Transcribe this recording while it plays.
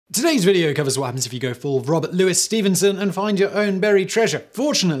Today's video covers what happens if you go full Robert Louis Stevenson and find your own buried treasure.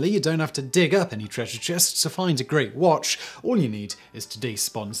 Fortunately, you don't have to dig up any treasure chests to find a great watch. All you need is today's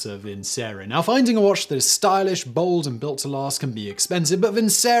sponsor, Vincero. Now, finding a watch that is stylish, bold, and built to last can be expensive, but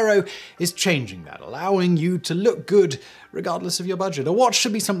Vincero is changing that, allowing you to look good regardless of your budget. A watch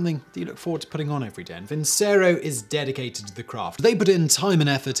should be something that you look forward to putting on every day, and Vincero is dedicated to the craft. They put in time and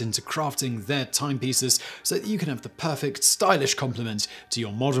effort into crafting their timepieces so that you can have the perfect, stylish complement to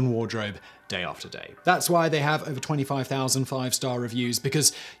your modern wardrobe day after day. That's why they have over 25,000 5-star reviews,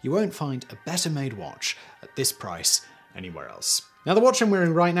 because you won't find a better made watch at this price anywhere else. Now, the watch I'm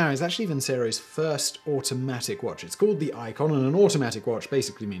wearing right now is actually Vincero's first automatic watch. It's called the Icon, and an automatic watch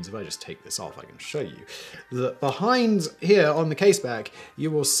basically means, if I just take this off, I can show you that behind here on the case back,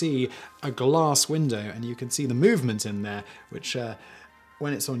 you will see a glass window, and you can see the movement in there, which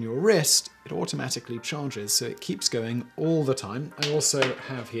when it's on your wrist, it automatically charges, so it keeps going all the time. I also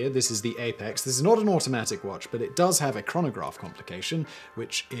have here, this is the Apex. This is not an automatic watch, but it does have a chronograph complication,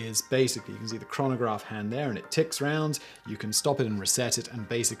 which is basically, you can see the chronograph hand there, and it ticks round. You can stop it and reset it, and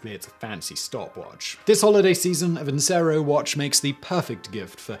basically it's a fancy stopwatch. This holiday season, a Vincero watch makes the perfect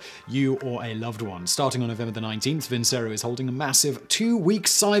gift for you or a loved one. Starting on November the 19th, Vincero is holding a massive 2-week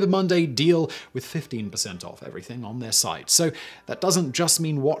Cyber Monday deal with 15% off everything on their site. So that doesn't just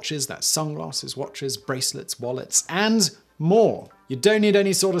mean watches, that's sunglasses, watches, bracelets, wallets, and more. You don't need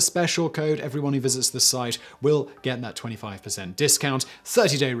any sort of special code. Everyone who visits the site will get that 25% discount,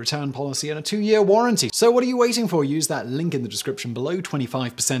 30-day return policy, and a 2-year warranty. So what are you waiting for? Use that link in the description below,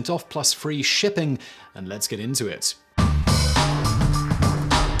 25% off plus free shipping, and let's get into it.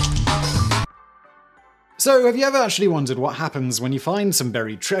 So, have you ever actually wondered what happens when you find some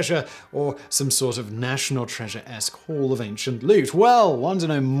buried treasure or some sort of National Treasure-esque haul of ancient loot? Well, want to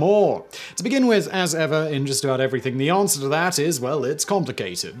know more? To begin with, as ever, in just about everything, the answer to that is, well, it's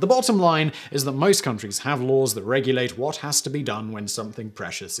complicated. The bottom line is that most countries have laws that regulate what has to be done when something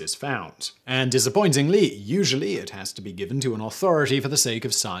precious is found. And disappointingly, usually it has to be given to an authority for the sake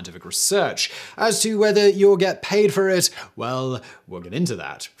of scientific research. As to whether you'll get paid for it, well, we'll get into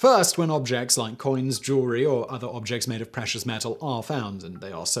that. First, when objects like coins, jewelry, or other objects made of precious metal are found, and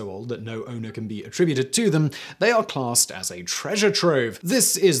they are so old that no owner can be attributed to them, they are classed as a treasure trove.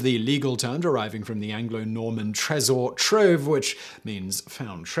 This is the legal term deriving from the Anglo-Norman trésor trove, which means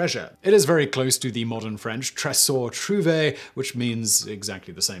found treasure. It is very close to the modern French trésor trouvé, which means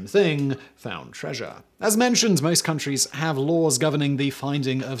exactly the same thing, found treasure. As mentioned, most countries have laws governing the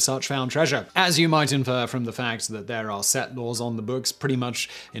finding of such found treasure. As you might infer from the fact that there are set laws on the books pretty much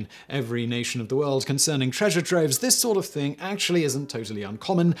in every nation of the world concerning treasure troves, this sort of thing actually isn't totally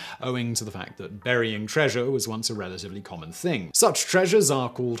uncommon, owing to the fact that burying treasure was once a relatively common thing. Such treasures are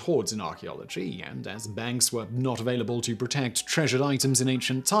called hoards in archaeology, and as banks were not available to protect treasured items in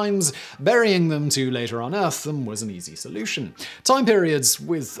ancient times, burying them to later unearth them was an easy solution. Time periods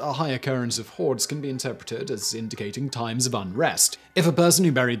with a high occurrence of hoards can be interpreted as indicating times of unrest. If a person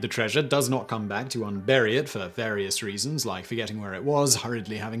who buried the treasure does not come back to unbury it for various reasons, like forgetting where it was,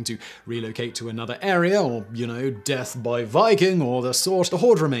 hurriedly having to relocate to another area, or, death by Viking or the sort, the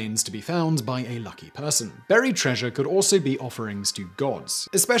hoard remains to be found by a lucky person. Buried treasure could also be offerings to gods.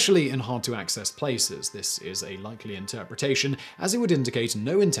 Especially in hard-to-access places, this is a likely interpretation, as it would indicate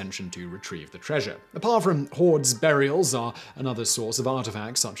no intention to retrieve the treasure. Apart from hoards, burials are another source of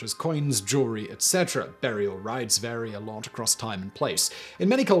artifacts such as coins, jewelry, etc. Burial rites vary a lot across time and place. In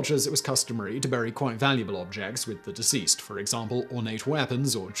many cultures, it was customary to bury quite valuable objects with the deceased, for example, ornate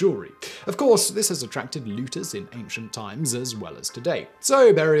weapons or jewelry. Of course, this has attracted looters in ancient times as well as today.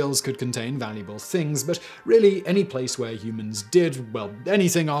 So burials could contain valuable things, but really any place where humans did, well,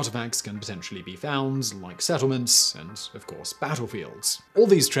 anything, artifacts can potentially be found, like settlements and, of course, battlefields. All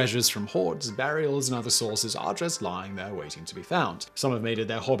these treasures from hoards, burials, and other sources are just lying there waiting to be found. Some have made it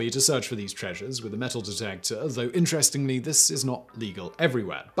their hobby to search for these treasures with a metal detector, though interestingly, this is not legal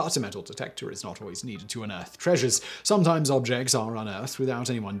everywhere. But a metal detector is not always needed to unearth treasures. Sometimes objects are unearthed without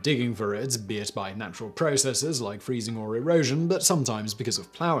anyone digging for it, be it by natural processes like freezing or erosion, but sometimes because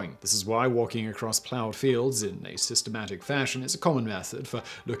of plowing. This is why walking across plowed fields in a systematic fashion is a common method for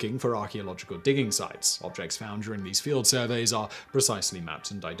looking for archaeological digging sites. Objects found during these field surveys are precisely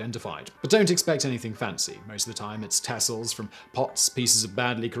mapped and identified. But don't expect anything fancy. Most of the time it's tassels from pots, pieces of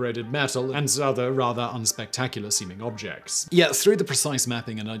badly corroded metal, and other rather unspectacular seeming objects. Yet through the precise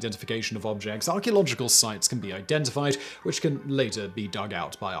mapping and identification of objects, archaeological sites can be identified, which can later be dug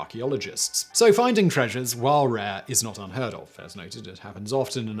out by archaeologists. So finding Finding treasures, while rare, is not unheard of. As noted, it happens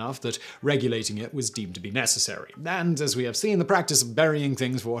often enough that regulating it was deemed to be necessary. And as we have seen, the practice of burying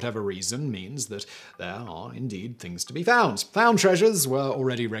things for whatever reason means that there are indeed things to be found. Found treasures were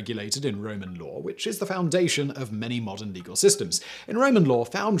already regulated in Roman law, which is the foundation of many modern legal systems. In Roman law,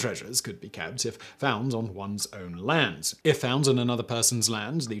 found treasures could be kept if found on one's own land. If found on another person's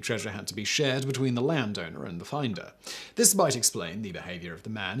land, the treasure had to be shared between the landowner and the finder. This might explain the behavior of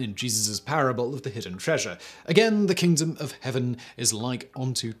the man in Jesus' parable of the hidden treasure. Again, the kingdom of heaven is like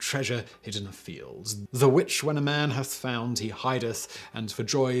unto treasure hidden of fields, the which when a man hath found he hideth, and for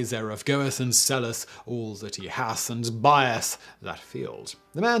joy thereof goeth and selleth all that he hath, and buyeth that field.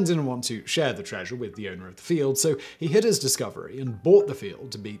 The man didn't want to share the treasure with the owner of the field, so he hid his discovery and bought the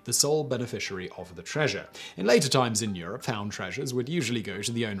field to be the sole beneficiary of the treasure. In later times in Europe, found treasures would usually go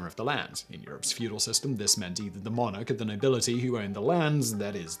to the owner of the land. In Europe's feudal system, this meant either the monarch or the nobility who owned the lands,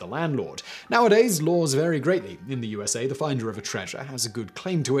 that is, the landlord. Nowadays, laws vary greatly. In the USA, the finder of a treasure has a good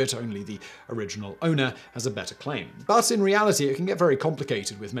claim to it, only the original owner has a better claim. But in reality, it can get very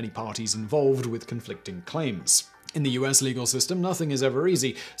complicated with many parties involved with conflicting claims. In the US legal system, nothing is ever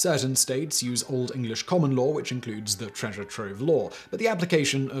easy. Certain states use Old English common law, which includes the treasure trove law, but the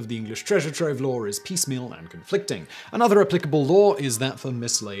application of the English treasure trove law is piecemeal and conflicting. Another applicable law is that for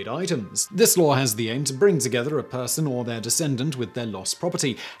mislaid items. This law has the aim to bring together a person or their descendant with their lost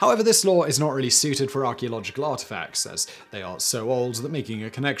property. However, this law is not really suited for archaeological artifacts, as they are so old that making a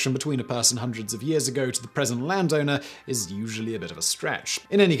connection between a person hundreds of years ago to the present landowner is usually a bit of a stretch.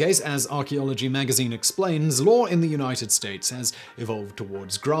 In any case, as Archaeology magazine explains, law in the United States has evolved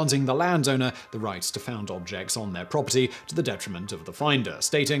towards granting the landowner the right to found objects on their property to the detriment of the finder,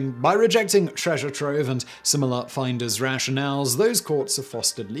 stating, by rejecting treasure trove and similar finders' rationales, those courts have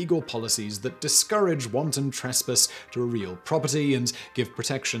fostered legal policies that discourage wanton trespass to a real property and give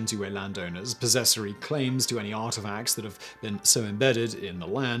protection to a landowner's possessory claims to any artifacts that have been so embedded in the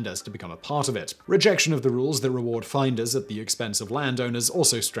land as to become a part of it. Rejection of the rules that reward finders at the expense of landowners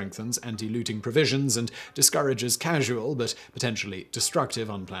also strengthens anti-looting provisions and discourages casual but potentially destructive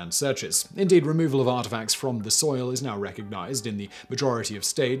unplanned searches. Indeed, removal of artifacts from the soil is now recognized in the majority of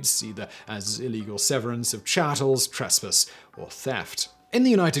states either as illegal severance of chattels, trespass, or theft. In the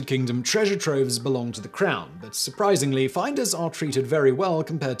United Kingdom, treasure troves belong to the Crown, but surprisingly, finders are treated very well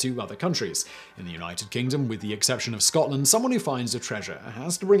compared to other countries. In the United Kingdom, with the exception of Scotland, someone who finds a treasure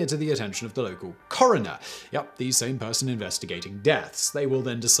has to bring it to the attention of the local coroner. Yep, the same person investigating deaths. They will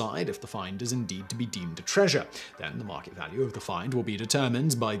then decide if the find is indeed to be deemed a treasure. Then the market value of the find will be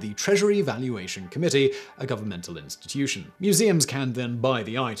determined by the Treasury Valuation Committee, a governmental institution. Museums can then buy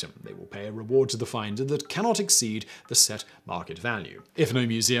the item. They will pay a reward to the finder that cannot exceed the set market value. If no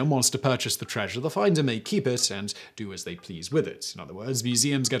museum wants to purchase the treasure, the finder may keep it and do as they please with it. In other words,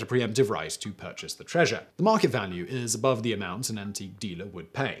 museums get a preemptive right to purchase the treasure. The market value is above the amount an antique dealer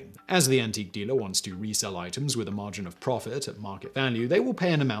would pay. As the antique dealer wants to resell items with a margin of profit at market value, they will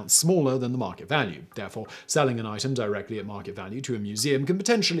pay an amount smaller than the market value. Therefore, selling an item directly at market value to a museum can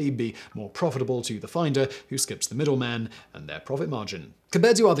potentially be more profitable to the finder, who skips the middleman and their profit margin.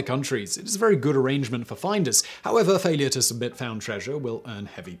 Compared to other countries, it is a very good arrangement for finders. However, failure to submit found treasure will earn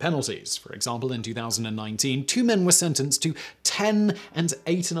heavy penalties. For example, in 2019, 2 men were sentenced to 10 and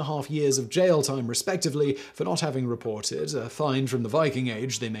 8.5 years of jail time, respectively, for not having reported a find from the Viking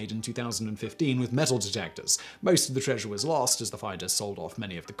Age they made in 2015 with metal detectors. Most of the treasure was lost as the finders sold off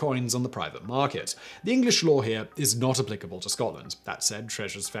many of the coins on the private market. The English law here is not applicable to Scotland. That said,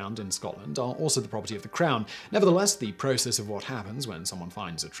 treasures found in Scotland are also the property of the Crown. Nevertheless, the process of what happens when someone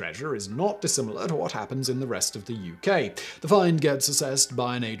finds a treasure is not dissimilar to what happens in the rest of the UK. The find gets assessed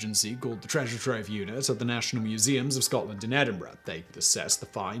by an agency called the Treasure Trove Unit at the National Museums of Scotland in Edinburgh. They assess the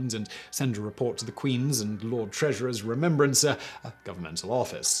find and send a report to the Queen's and Lord Treasurer's Remembrancer, a governmental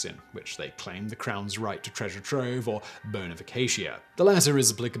office, in which they claim the Crown's right to treasure trove or bonificatia. The latter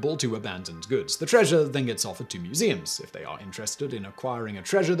is applicable to abandoned goods. The treasure then gets offered to museums. If they are interested in acquiring a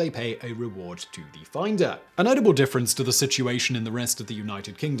treasure, they pay a reward to the finder. A notable difference to the situation in the rest of the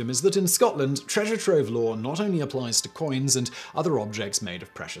United Kingdom is that in Scotland, treasure trove law not only applies to coins and other objects made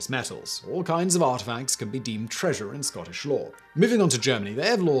of precious metals. All kinds of artifacts can be deemed treasure in Scottish law. Moving on to Germany, they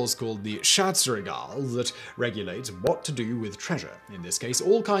have laws called the Schatzregal that regulate what to do with treasure. In this case,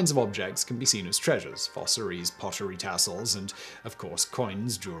 all kinds of objects can be seen as treasures: fosseries, pottery tassels, and of course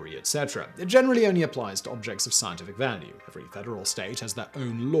coins, jewelry, etc. It generally only applies to objects of scientific value. Every federal state has their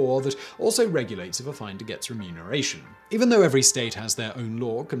own law that also regulates if a finder gets remuneration. Even though every state has their own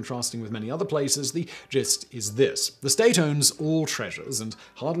law, contrasting with many other places, the gist is this: the state owns all treasures, and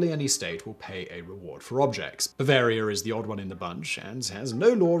hardly any state will pay a reward for objects. Bavaria is the odd one in the bunch and has no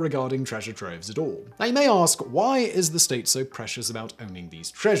law regarding treasure troves at all. Now you may ask, why is the state so precious about owning these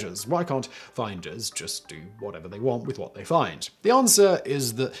treasures? Why can't finders just do whatever they want with what they find? The answer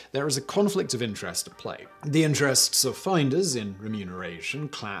is that there is a conflict of interest at play. The interests of finders in remuneration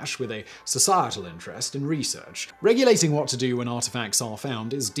clash with a societal interest in research. Regulating what to do when artifacts are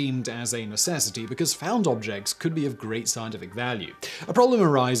found is deemed as a necessity because found objects could be of great scientific value. A problem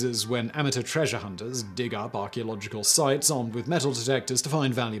arises when amateur treasure hunters dig up archaeological sites armed with metal detectors to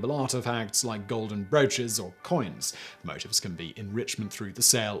find valuable artifacts like golden brooches or coins. The motives can be enrichment through the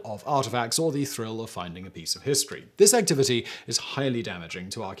sale of artifacts or the thrill of finding a piece of history. This activity is highly damaging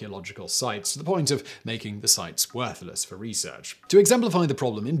to archaeological sites to the point of making the sites worthless for research. To exemplify the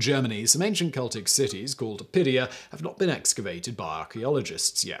problem, in Germany, some ancient Celtic cities called Oppidea have not been excavated by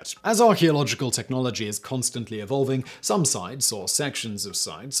archaeologists yet. As archaeological technology is constantly evolving, some sites or sections of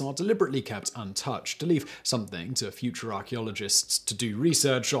sites are deliberately kept untouched to leave something to future archaeologists to do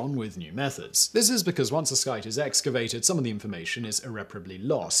research on with new methods. This is because once a site is excavated, some of the information is irreparably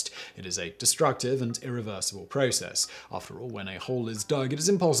lost. It is a destructive and irreversible process. After all, when a hole is dug, it is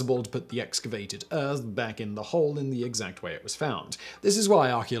impossible to put the excavated earth back in the hole in the exact way it was found. This is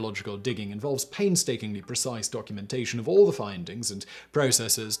why archaeological digging involves painstakingly precise documentation of all the findings and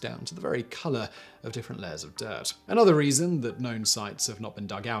processes down to the very color of different layers of dirt. Another reason that known sites have not been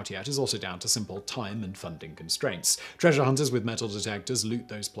dug out yet is also down to simple time and funding constraints. Treasure hunters with metal detectors loot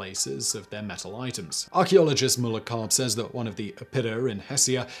those places of their metal items. Archaeologist Muller Karp says that one of the Oppidea in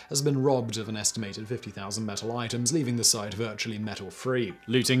Hessia has been robbed of an estimated 50,000 metal items, leaving the site virtually metal-free.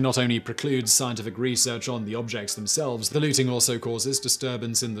 Looting not only precludes scientific research on the objects themselves, the looting also causes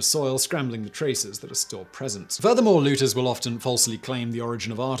disturbance in the soil, scrambling the traces that are still present. Furthermore, looters will often falsely claim the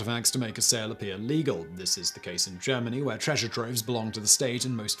origin of artifacts to make a sale appear legal. This is the case in Germany, where treasure troves belong to the state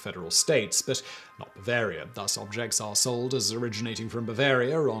in most federal states, but not Bavaria. Thus, objects are sold as originating from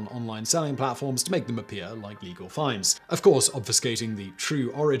Bavaria on online selling platforms to make them appear like legal finds. Of course, obfuscating the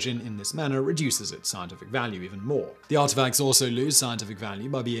true origin in this manner reduces its scientific value even more. The artifacts also lose scientific value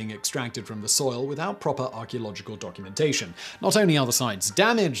by being extracted from the soil without proper archaeological documentation. Not only are the sites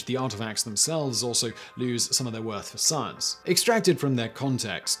damaged, the artifacts themselves also lose some of their worth for science. Extracted from their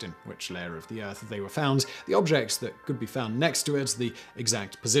context, in which layer of the earth they were found, the objects that could be found next to it, the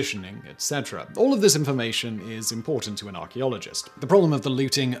exact positioning, etc. All of this information is important to an archaeologist. The problem of the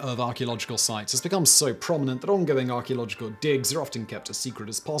looting of archaeological sites has become so prominent that ongoing archaeological digs are often kept as secret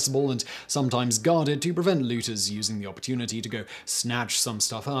as possible and sometimes guarded to prevent looters using the opportunity to go snatch some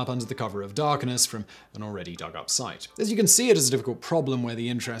stuff up under the cover of darkness from an already dug up site. As you can see, it is a difficult problem where the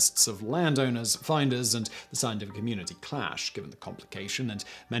interests of landowners, finders, and the scientific community clash, given the complication and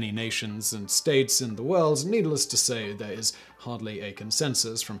many nations and states in the world. Needless to say, there is hardly a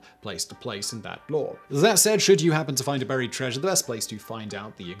consensus from place to place in that law. That said, should you happen to find a buried treasure, the best place to find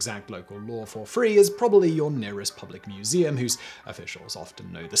out the exact local law for free is probably your nearest public museum, whose officials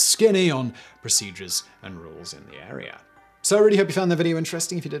often know the skinny on procedures and rules in the area. So I really hope you found that video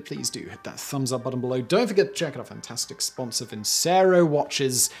interesting. If you did, please do hit that thumbs up button below. Don't forget to check out our fantastic sponsor, Vincero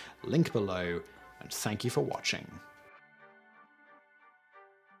Watches, link below, and thank you for watching.